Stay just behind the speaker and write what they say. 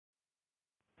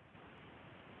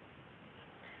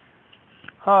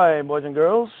Hi, boys and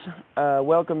girls.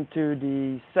 Welcome to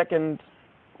the second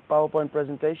PowerPoint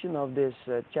presentation of this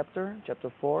chapter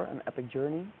 4, An Epic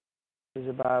Journey. It is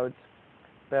about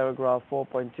paragraph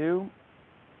 4.2,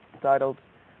 titled,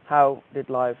 How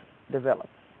Did Life Develop?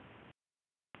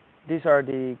 These are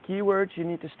the keywords you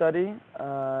need to study.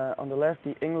 On the left,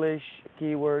 the English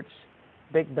keywords,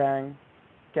 Big Bang,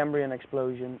 Cambrian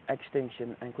explosion,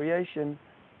 extinction and creation,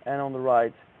 and on the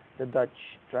right, the Dutch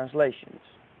translations.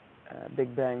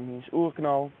 Big Bang means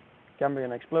oerknal,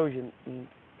 Cambrian explosion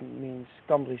means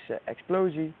Cambrische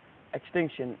explosie,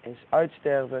 extinction is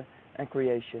uitsterven, and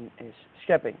creation is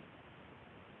schepping.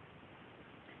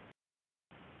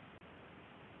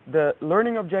 The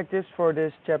learning objectives for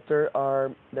this chapter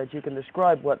are that you can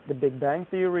describe what the Big Bang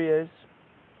theory is,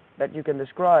 that you can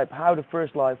describe how the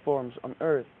first life forms on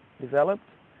Earth developed,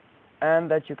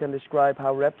 and that you can describe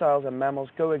how reptiles and mammals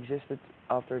coexisted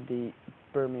after the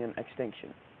Permian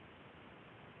extinction.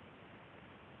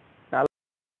 Now,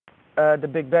 the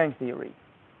Big Bang theory.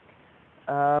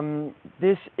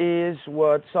 This is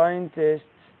what scientists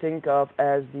think of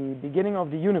as the beginning of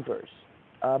the universe,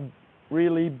 a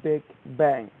really big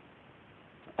bang.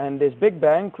 And this Big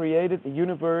Bang created the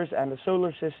universe and the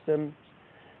solar system,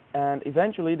 and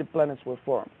eventually the planets were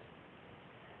formed.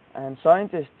 And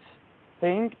scientists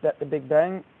think that the Big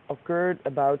Bang occurred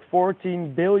about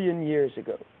 14 billion years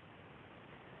ago.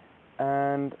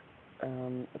 And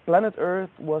planet Earth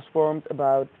was formed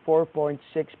about 4.6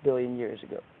 billion years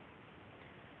ago.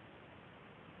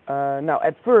 Now,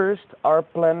 at first, our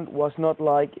planet was not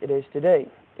like it is today.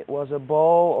 It was a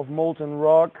ball of molten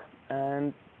rock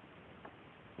and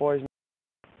poison.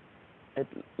 It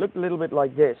looked a little bit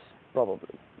like this,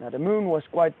 probably. Now, the moon was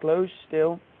quite close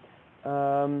still,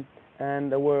 and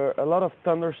there were a lot of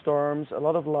thunderstorms, a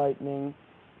lot of lightning,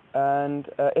 and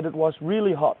it was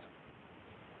really hot.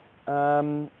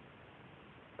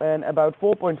 And about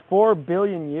 4.4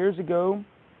 billion years ago,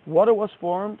 water was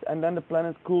formed, and then the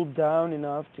planet cooled down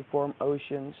enough to form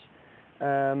oceans.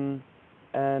 And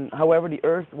however, the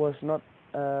Earth was not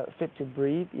fit to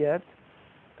breathe yet.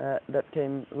 That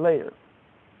came later.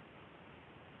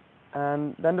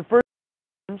 And then the first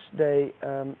life forms, they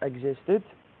existed,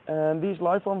 and these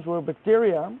life forms were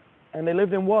bacteria, and they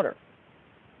lived in water.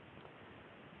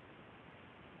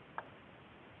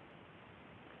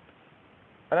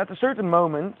 And at a certain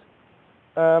moment,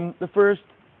 the first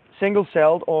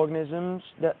single-celled organisms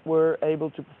that were able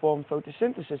to perform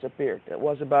photosynthesis appeared. That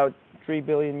was about 3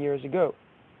 billion years ago.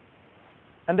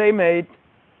 And they made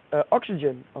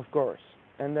oxygen, of course.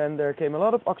 And then there came a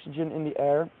lot of oxygen in the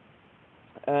air.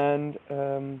 And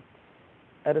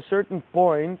at a certain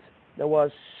point, there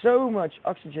was so much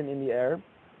oxygen in the air,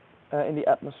 in the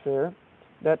atmosphere,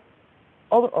 that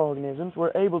other organisms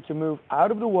were able to move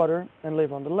out of the water and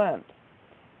live on the land.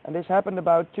 And this happened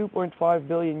about 2.5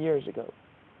 billion years ago.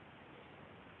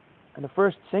 And the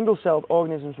first single-celled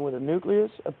organisms with a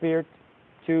nucleus appeared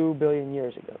 2 billion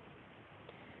years ago.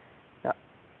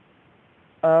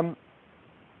 Now,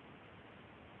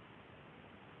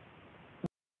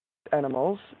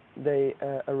 animals, they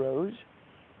arose,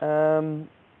 and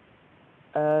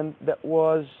that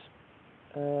was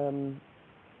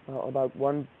well, about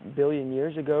 1 billion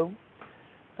years ago.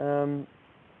 And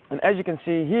as you can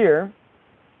see here,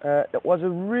 that was a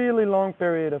really long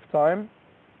period of time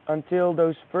until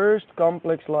those first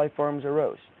complex life forms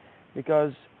arose,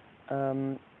 because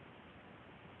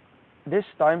this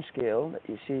time scale that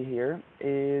you see here,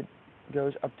 it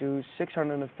goes up to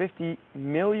 650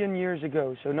 million years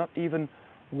ago, so not even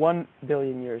 1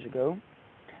 billion years ago.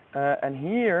 And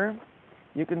here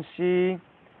you can see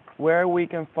where we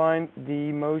can find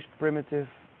the most primitive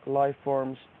life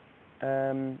forms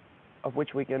of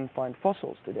which we can find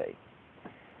fossils today.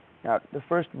 Now, the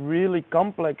first really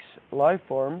complex life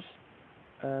forms,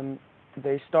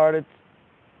 they started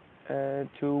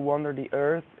to wander the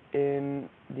Earth in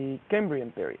the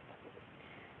Cambrian period.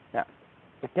 Now,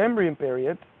 the Cambrian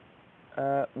period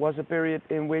was a period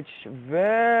in which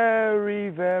very,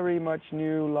 very much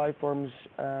new life forms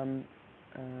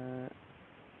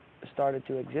started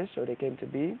to exist, so they came to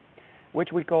be,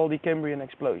 which we call the Cambrian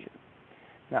explosion.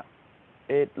 Now,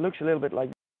 it looks a little bit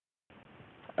like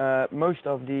most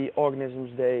of the organisms,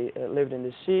 they lived in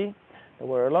the sea. There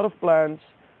were a lot of plants,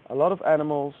 a lot of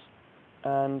animals,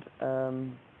 and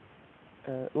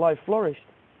life flourished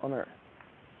on Earth.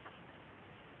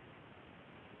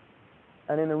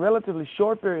 And in a relatively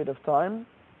short period of time,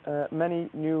 many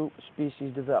new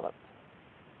species developed.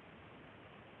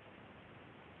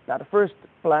 Now, the first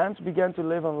plants began to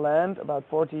live on land about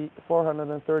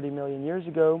 430 million years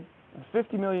ago. And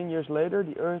 50 million years later,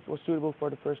 the Earth was suitable for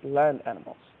the first land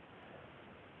animals.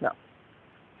 Now,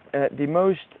 The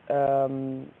most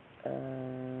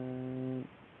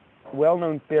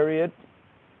well-known period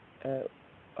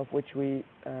of which we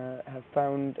have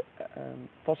found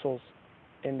fossils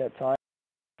in that time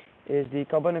is the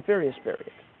Carboniferous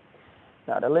period.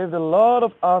 Now, there lived a lot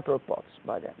of arthropods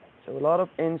by then, so a lot of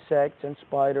insects and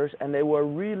spiders, and they were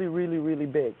really, really, really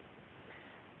big.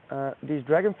 These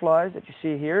dragonflies that you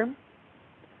see here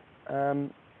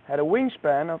had a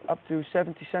wingspan of up to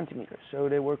 70 centimeters, so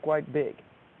they were quite big.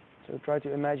 So try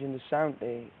to imagine the sound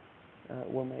they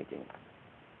were making.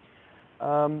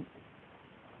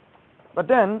 But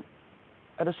then,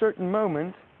 at a certain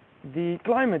moment, the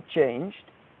climate changed,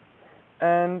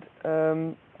 and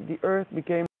the Earth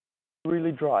became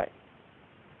really dry.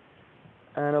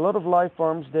 And a lot of life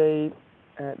forms, they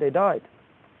died.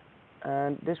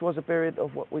 And this was a period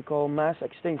of what we call mass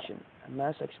extinction. And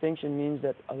mass extinction means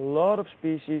that a lot of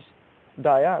species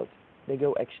die out. They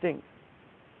go extinct.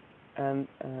 And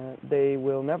they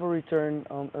will never return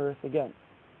on Earth again.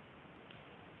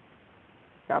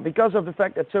 Now, because of the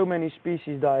fact that so many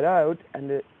species died out and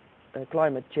the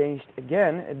climate changed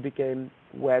again, it became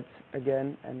wet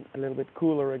again and a little bit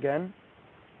cooler again,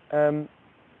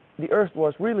 the Earth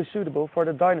was really suitable for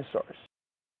the dinosaurs.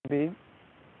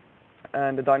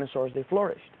 And the dinosaurs, they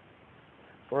flourished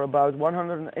for about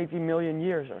 180 million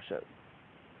years or so.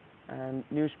 And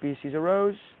new species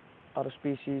arose, other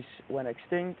species went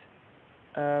extinct,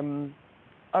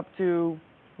 up to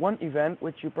one event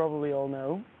which you probably all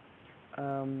know,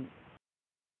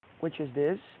 which is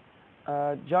this.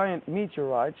 A giant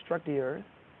meteorite struck the Earth,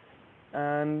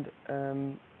 and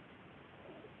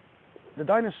the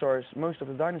dinosaurs, most of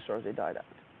the dinosaurs, they died out.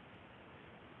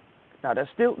 Now,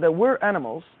 there were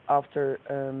animals after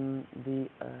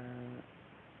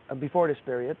before this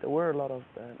period. There were a lot of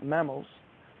mammals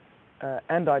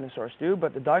and dinosaurs too,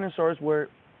 but the dinosaurs were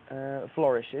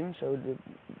flourishing. So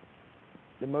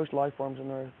the most life forms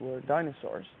on Earth were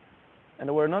dinosaurs, and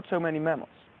there were not so many mammals.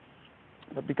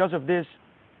 But because of this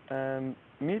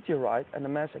meteorite and the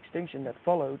mass extinction that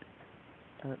followed,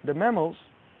 the mammals,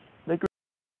 they grew.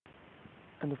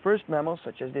 And the first mammals,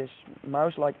 such as this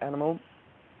mouse-like animal,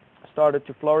 started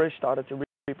to flourish, started to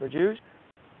reproduce.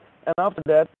 And after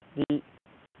that, the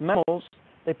mammals,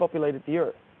 they populated the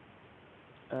Earth.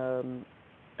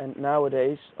 And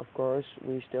nowadays, of course,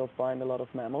 we still find a lot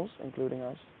of mammals, including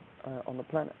us, on the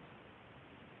planet.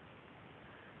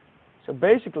 So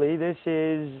basically, this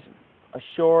is a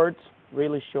short,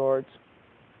 really short,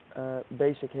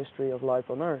 basic history of life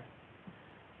on Earth.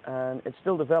 And it's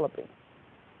still developing.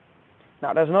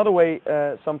 Now, there's another way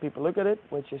some people look at it,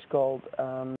 which is called,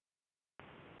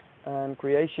 and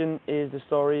creation is the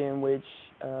story in which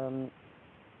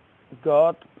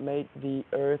God made the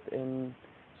Earth in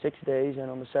 6 days,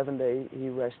 and on the 7th day he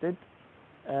rested.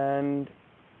 And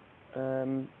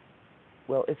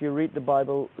well, if you read the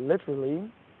Bible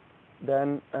literally,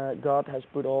 then God has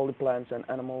put all the plants and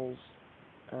animals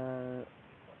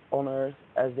on Earth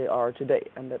as they are today,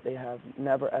 and that they have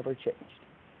never ever changed,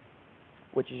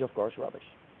 which is of course rubbish.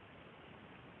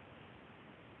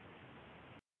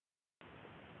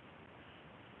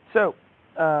 So,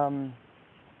 to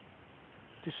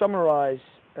summarize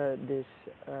this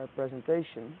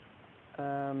presentation,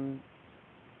 the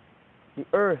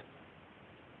Earth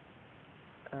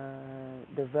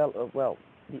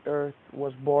the Earth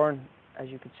was born, as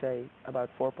you could say, about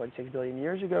 4.6 billion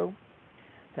years ago.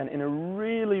 Then in a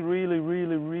really, really,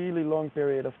 really, really long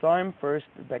period of time, first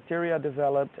bacteria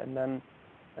developed, and then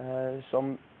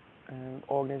some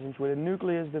organisms with a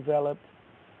nucleus developed,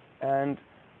 and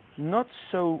not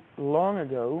so long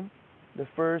ago, the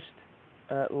first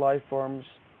life forms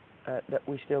that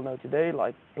we still know today,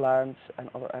 like plants and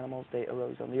other animals, they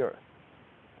arose on the Earth,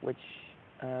 which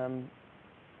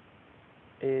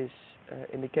is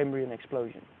in the Cambrian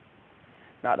explosion.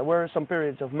 Now, there were some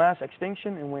periods of mass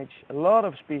extinction in which a lot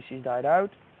of species died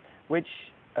out, which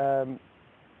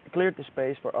cleared the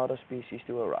space for other species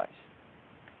to arise.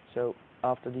 So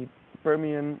after the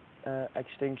Permian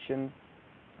extinction,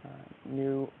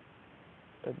 new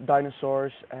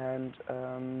dinosaurs and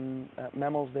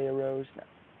mammals, they arose.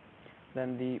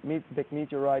 Then the big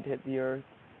meteorite hit the Earth,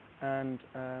 and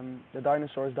the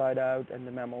dinosaurs died out, and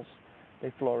the mammals,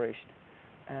 they flourished.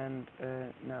 And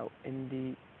now in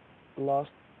the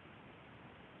last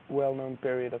well-known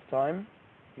period of time,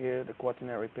 here the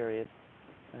Quaternary period,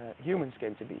 humans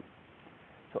came to be.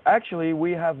 So actually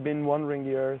we have been wandering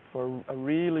the Earth for a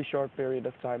really short period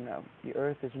of time now. The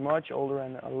Earth is much older,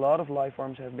 and a lot of life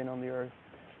forms have been on the Earth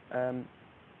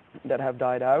that have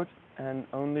died out, and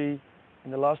only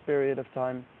in the last period of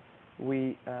time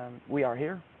we are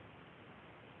here.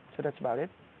 So that's about it.